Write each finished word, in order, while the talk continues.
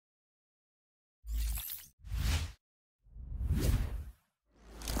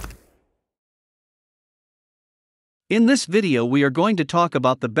In this video we are going to talk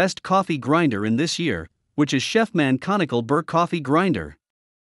about the best coffee grinder in this year, which is Chefman Conical Burr Coffee Grinder.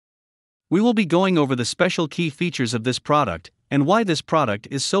 We will be going over the special key features of this product, and why this product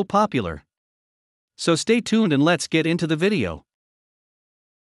is so popular. So stay tuned and let's get into the video.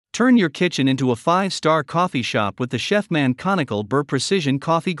 Turn your kitchen into a 5-star coffee shop with the Chefman Conical Burr Precision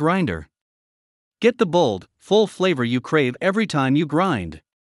Coffee Grinder. Get the bold, full flavor you crave every time you grind.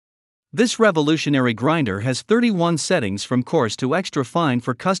 This revolutionary grinder has 31 settings from coarse to extra fine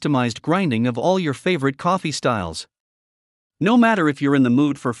for customized grinding of all your favorite coffee styles. No matter if you're in the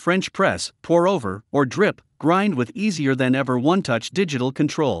mood for French press, pour over, or drip, grind with easier than ever one-touch digital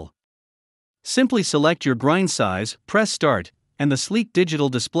control. Simply select your grind size, press start, and the sleek digital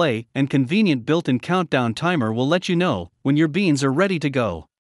display and convenient built-in countdown timer will let you know when your beans are ready to go.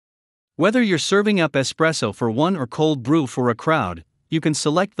 Whether you're serving up espresso for one or cold brew for a crowd, you can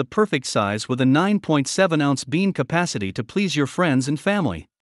select the perfect size with a 9.7-ounce bean capacity to please your friends and family.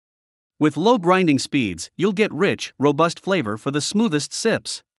 With low grinding speeds, you'll get rich, robust flavor for the smoothest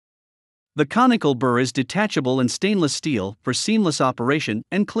sips. The Conical Burr is detachable and stainless steel for seamless operation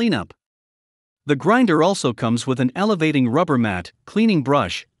and cleanup. The grinder also comes with an elevating rubber mat, cleaning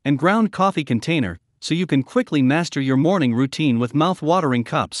brush, and ground coffee container, so you can quickly master your morning routine with mouth-watering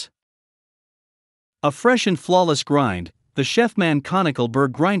cups. A fresh and flawless grind, the Chefman Conical Burr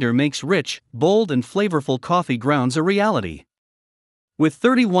Grinder makes rich, bold and flavorful coffee grounds a reality. With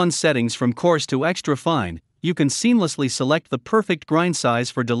 31 settings from coarse to extra fine, you can seamlessly select the perfect grind size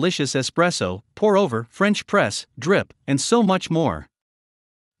for delicious espresso, pour over, French press, drip, and so much more.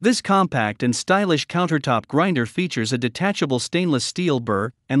 This compact and stylish countertop grinder features a detachable stainless steel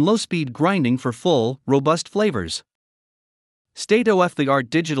burr and low-speed grinding for full, robust flavors. State-of-the-art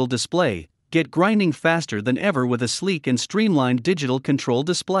digital display. Get grinding faster than ever with a sleek and streamlined digital control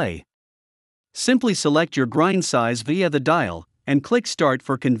display. Simply select your grind size via the dial, and click Start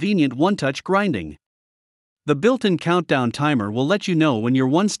for convenient one-touch grinding. The built-in countdown timer will let you know when you're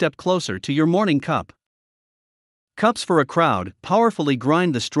one step closer to your morning cup. Cups for a crowd, powerfully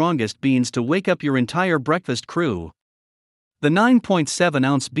grind the strongest beans to wake up your entire breakfast crew. The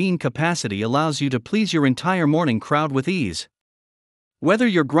 9.7-ounce bean capacity allows you to please your entire morning crowd with ease. Whether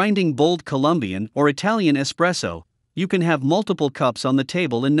you're grinding bold Colombian or Italian espresso, you can have multiple cups on the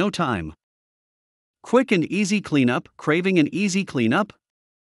table in no time. Quick and easy cleanup. Craving an easy cleanup?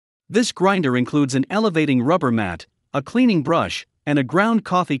 This grinder includes an elevating rubber mat, a cleaning brush, and a ground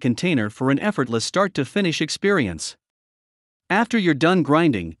coffee container for an effortless start-to-finish experience. After you're done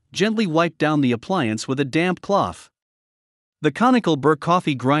grinding, gently wipe down the appliance with a damp cloth. The Conical Burr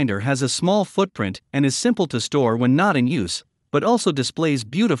Coffee Grinder has a small footprint and is simple to store when not in use, but also displays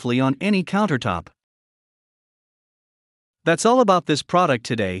beautifully on any countertop. That's all about this product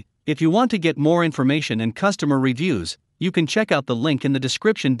today. If you want to get more information and customer reviews, you can check out the link in the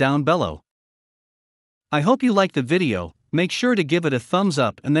description down below. I hope you liked the video. Make sure to give it a thumbs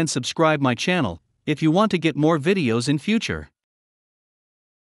up and then subscribe my channel if you want to get more videos in future.